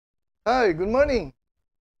Hi, good morning.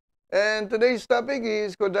 And today's topic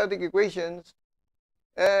is quadratic equations.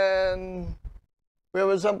 And we have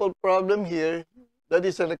a sample problem here that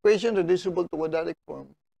is an equation reducible to quadratic form.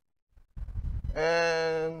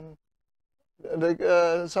 And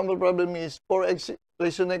the sample problem is 4x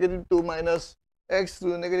raised to negative 2 minus x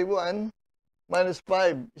to negative 1 minus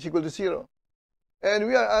 5 is equal to 0. And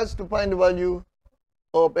we are asked to find the value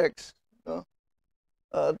of x. No?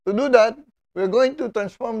 To do that, we're going to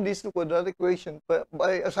transform this to quadratic equation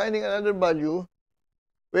by assigning another value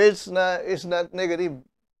which is not negative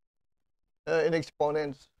in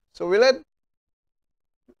exponents. So we let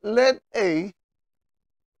a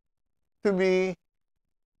to be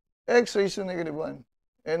x raised to negative 1,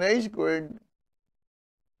 and a squared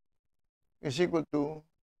is equal to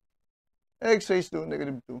x raised to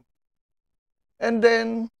negative 2. And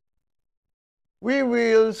then we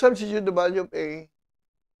will substitute the value of a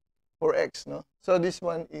for x, no? So this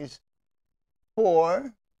one is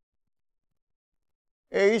 4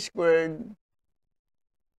 a squared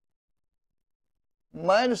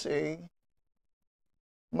minus a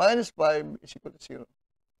minus 5 is equal to 0.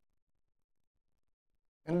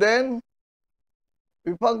 And then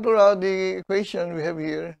we factor out the equation we have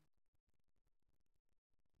here.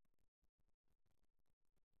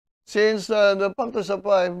 Since the factors of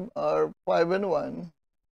 5 are 5 and 1,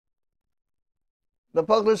 the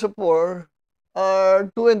factors of 4 are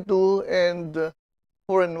 2 and 2 and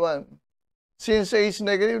 4 and 1. Since a is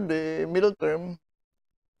negative, the middle term,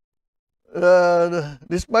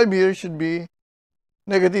 this 5 here should be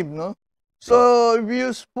negative, no? So if we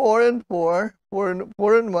use 4 and 4, 4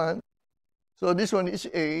 and 1, so this one is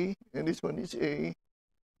a, and this one is a.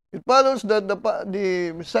 It follows that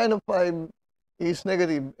the sign of 5 is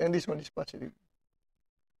negative, and this one is positive.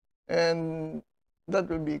 And that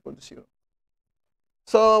will be equal to 0.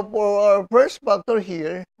 So for our first factor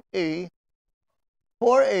here, a,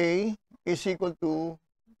 4a is equal to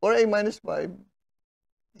 4a minus 5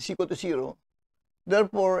 is equal to 0.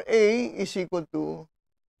 Therefore, a is equal to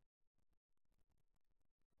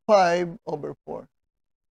 5 over 4.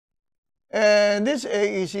 And this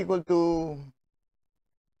a is equal to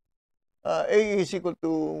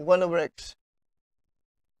 1 over x.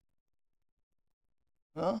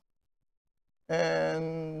 No?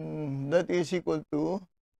 And that is equal to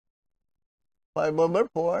 5 over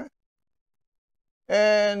 4.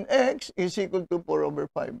 And x is equal to 4 over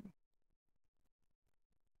 5.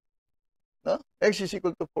 No? X is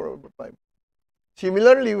equal to 4 over 5.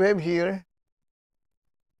 Similarly, we have here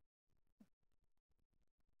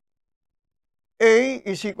a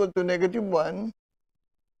is equal to negative 1.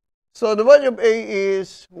 So the value of a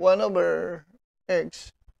is 1 over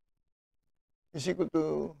x is equal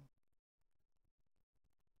to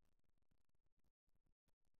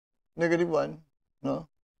negative 1. No?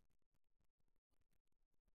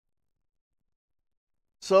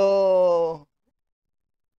 So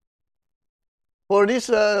for these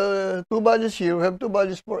two values here, we have two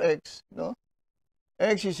values for x. No?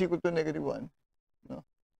 X is equal to negative 1. No?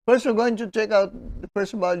 First, we're going to check out the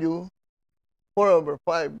first value, 4 over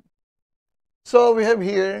 5. So we have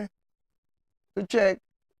here to check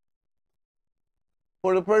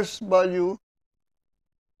for the first value,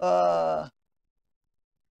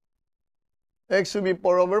 x to be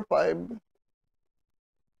 4 over 5.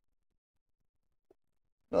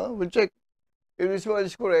 No? We'll check if this one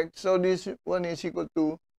is correct. So this one is equal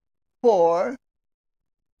to 4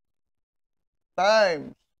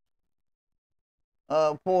 times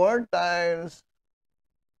 4 times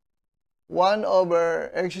 1 over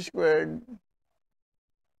x squared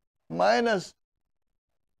minus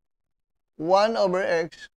 1 over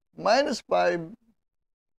x minus 5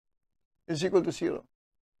 is equal to 0.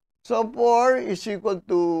 So 4 is equal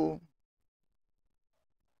to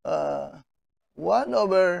 1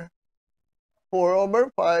 over 4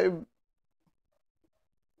 over 5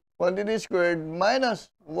 quantity squared minus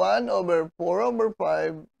 1 over 4 over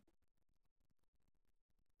 5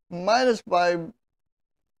 minus 5.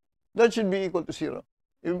 That should be equal to 0.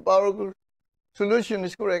 If our solution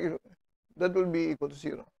is correct, that will be equal to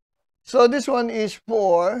 0. So this one is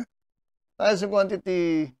 4 times the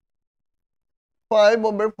quantity 5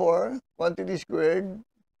 over 4, quantity squared,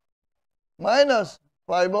 minus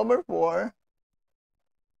 5 over 4,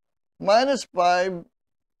 minus 5,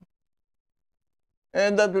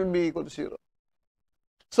 and that will be equal to 0.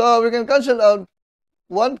 So we can cancel out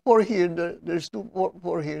 1 4 here, there's 2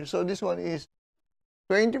 4 here. So this one is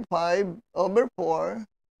 25 over 4,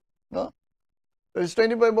 no? So it's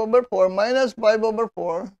 25 over 4 minus 5 over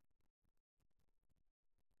 4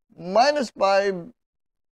 minus 5,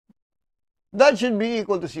 that should be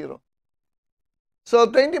equal to 0. So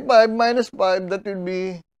 25 minus 5, that will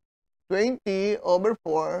be 20 over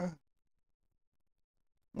 4,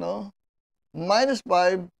 no? Minus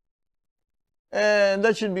 5, and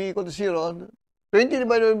that should be equal to 0. 20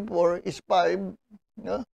 divided by 4 is 5,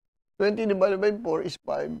 no? 20 divided by 4 is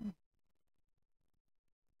 5.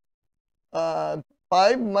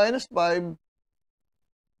 5 minus 5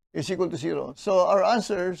 is equal to 0. So our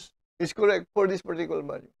answers is correct for this particular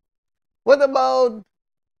value. What about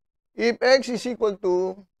if x is equal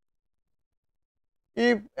to,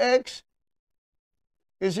 if x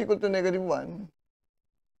is equal to negative 1,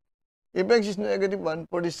 if x is negative 1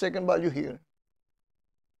 for the second value here.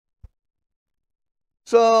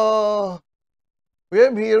 So we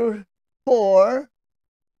have here 4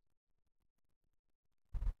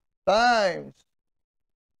 times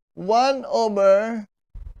 1 over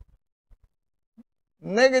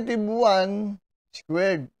negative 1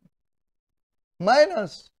 squared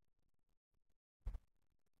minus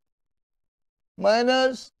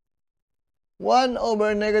 1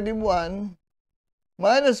 over negative 1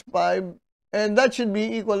 minus 5, and that should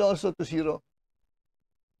be equal also to 0.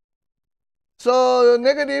 So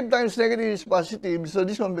negative times negative is positive, so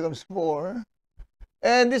this one becomes 4.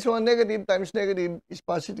 And this one, negative times negative is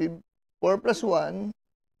positive. 4 plus 1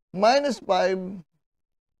 minus 5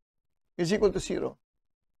 is equal to 0.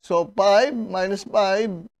 So 5 minus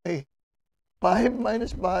 5, 5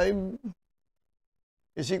 minus 5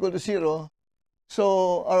 is equal to 0.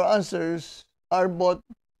 So our answers are both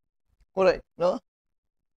correct, no?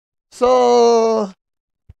 So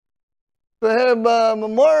to have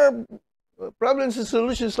more problems and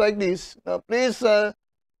solutions like this, please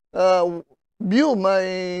view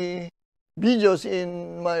my videos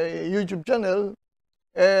in my YouTube channel,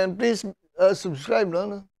 and please subscribe,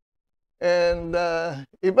 no? And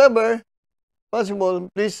if ever possible,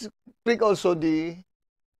 please click also the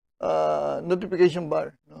notification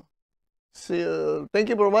bar, no? So thank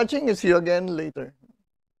you for watching, and see you again later.